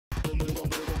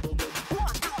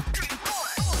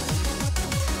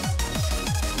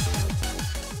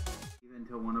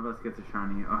gets a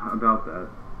shiny about that.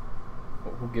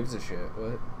 Well, who gives a shit?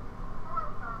 What?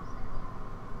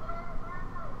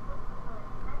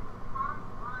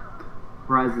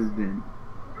 Prize has been.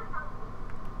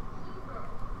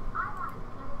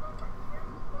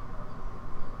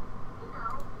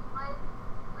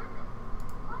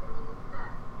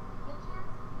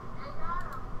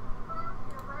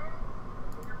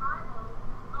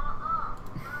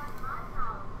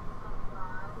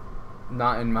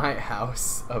 Not in my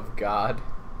house of God.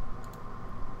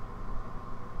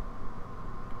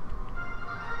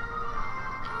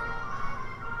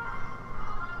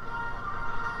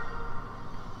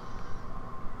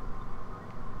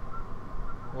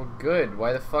 Well, good.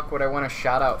 Why the fuck would I want a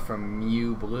shout out from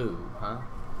Mew Blue, huh?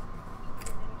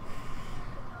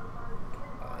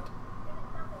 God.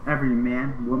 Every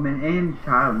man, woman, and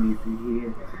child needs to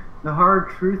hear. The hard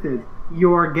truth is,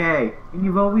 you're gay, and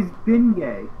you've always been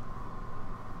gay.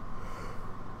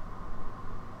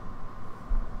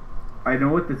 I know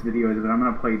what this video is, but I'm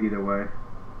gonna play it either way.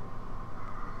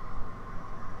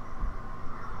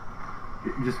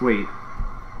 Just wait.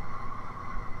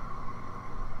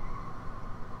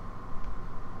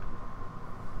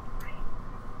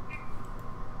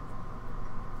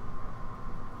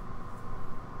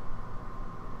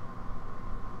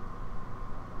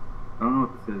 I don't know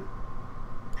what this is.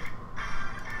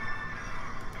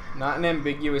 Not an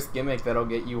ambiguous gimmick that'll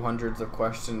get you hundreds of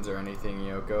questions or anything,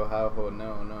 Yoko. How? Oh,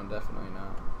 no, definitely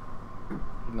not.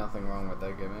 Nothing wrong with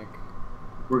that gimmick.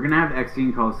 We're gonna have XD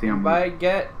and Coliseum. By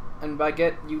get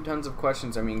you tons of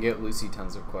questions, I mean get Lucy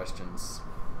tons of questions.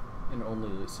 And only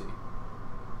Lucy.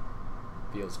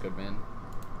 Feels good, man.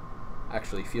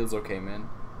 Actually, feels okay, man.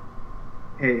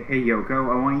 Hey,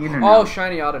 Yoko, I want you to know. Oh,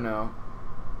 shiny Audino.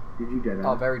 Did you get it?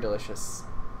 Oh, very delicious.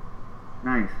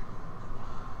 Nice.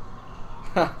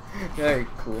 Very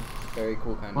cool. Very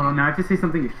cool kind Well, of. now I have to say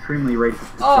something extremely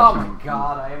racist. Oh my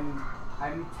god,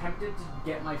 I'm tempted to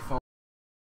get my phone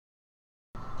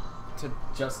to like,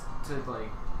 oh my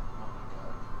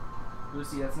god.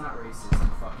 Lucy, that's not racist, you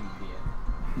fucking idiot.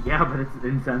 Yeah, but it's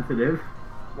insensitive.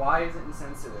 Why is it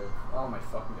insensitive? Oh my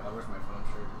fucking god, where's my phone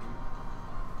shirt?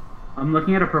 I'm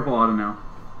looking at a purple Audino.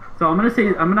 So I'm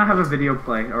gonna have a video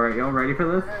play. Alright, y'all ready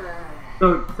for this?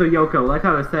 So Yoko, like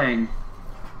I was saying,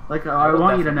 like I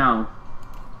want you to know.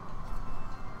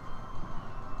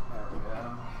 There we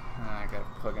go. I gotta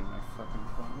plug in my fucking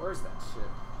phone. Where's that shit?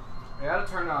 I gotta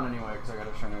turn it on anyway because I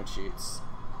gotta show no cheats.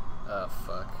 Oh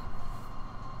fuck.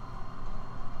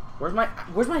 Where's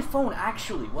my phone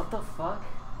actually? What the fuck?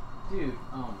 Dude,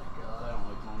 oh my god, I don't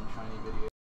like long shiny videos.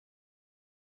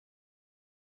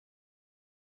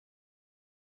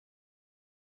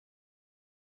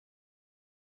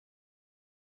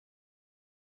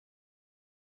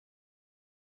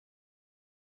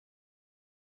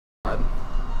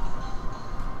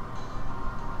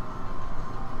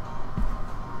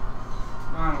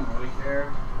 I don't really care.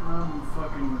 I'm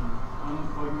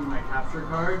unplugging my capture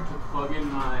card to plug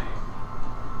in my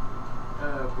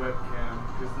webcam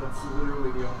because that's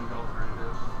literally the only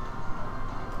alternative.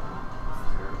 It's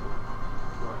terrible.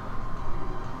 What?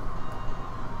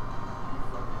 I'm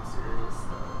fucking serious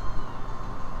though.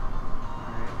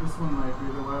 Alright, this one might be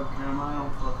the webcam. I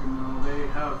don't fucking know.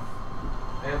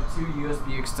 They have two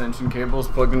USB extension cables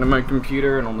plugged into my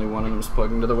computer, and only one of them is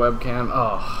plugged into the webcam.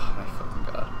 Oh my fucking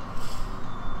god.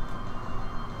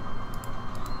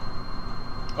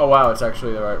 Oh wow, it's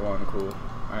actually the right one. Cool.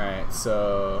 Alright,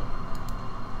 so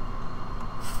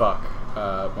fuck.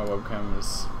 My webcam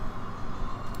is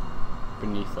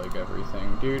beneath like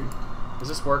everything. Dude, is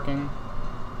this working?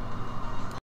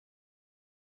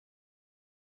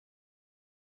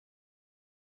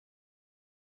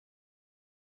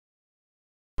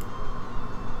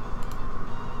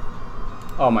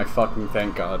 Oh my fucking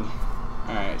thank god.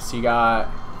 Alright, so you got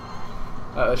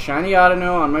a shiny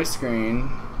Audino on my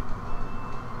screen.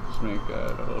 Just make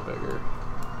that a little bigger.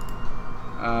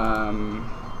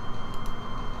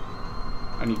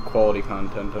 I need quality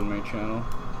content on my channel.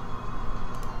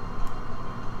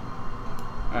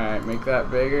 Alright, make that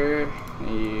bigger.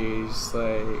 Use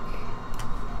like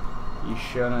you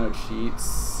show no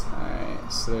cheats.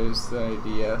 Alright, so there's the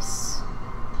IDS.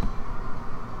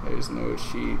 There's no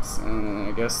cheats, and then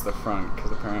I guess the front,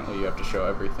 because apparently you have to show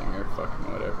everything or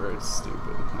fucking whatever. It's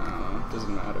stupid. I don't know. It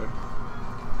doesn't matter.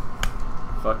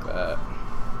 Fuck that.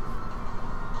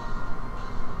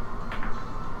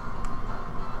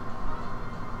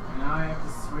 And now I have to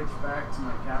switch back to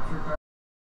my capture card.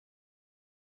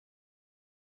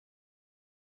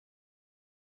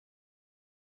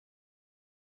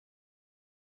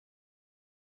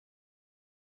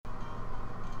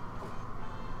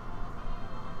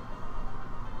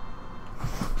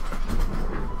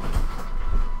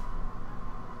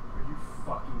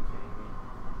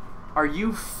 Are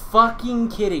you fucking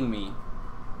kidding me?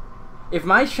 If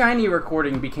my shiny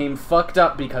recording became fucked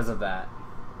up because of that,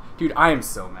 dude, I am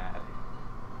so mad.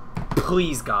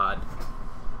 Please, God.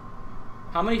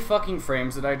 How many fucking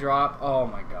frames did I drop? Oh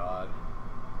my god.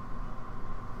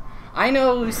 I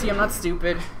know, Lucy, I'm not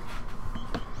stupid.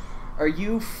 Are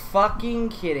you fucking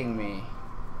kidding me?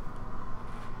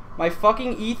 My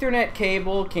fucking Ethernet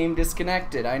cable came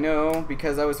disconnected. I know,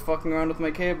 because I was fucking around with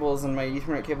my cables and my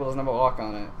Ethernet cable doesn't have a lock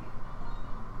on it.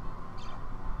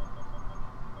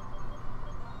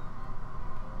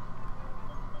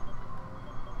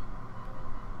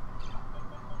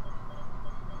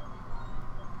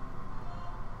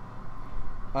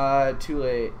 Too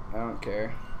late. I don't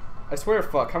care. I swear to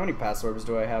fuck, how many pass orbs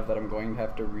do I have that I'm going to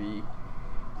have to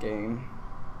regain?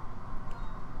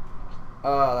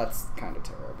 Oh, that's kind of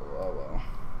terrible. Oh well.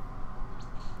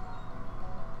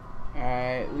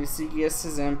 Alright, Lucy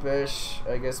guesses impish.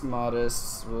 I guess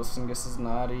modest. Wilson guesses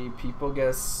naughty. People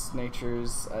guess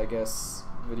natures. I guess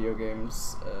video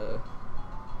games.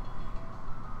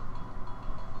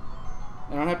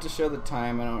 I don't have to show the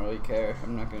time. I don't really care.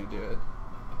 I'm not gonna do it.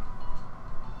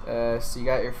 So you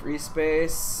got your free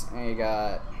space, and you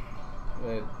got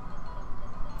the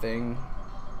thing.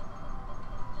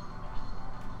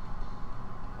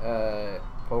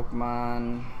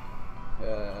 Pokemon.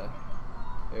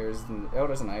 There's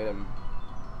an item.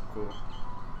 Cool.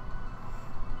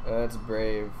 That's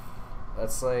brave.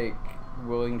 That's like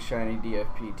willing shiny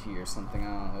DFPT or something. I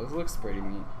don't know. This looks pretty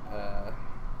neat.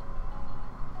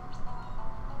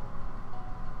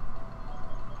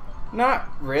 Not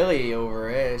really over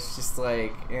it. It's just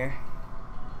like, eh.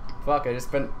 Fuck, I just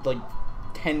spent like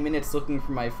 10 minutes looking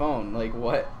for my phone. Like,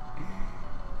 what?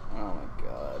 Oh my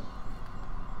god.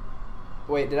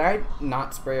 Wait, did I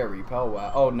not spray a repel?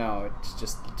 Wow. Oh no, it's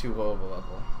just too low of a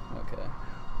level. Okay.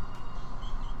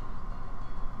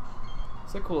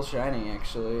 It's a cool shiny,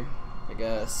 actually. I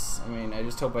guess. I mean, I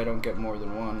just hope I don't get more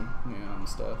than one, you know, and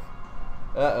stuff.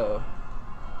 Uh-oh.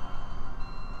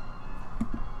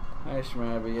 Hi,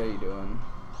 Shmabby, how you doing?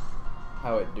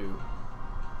 How it do?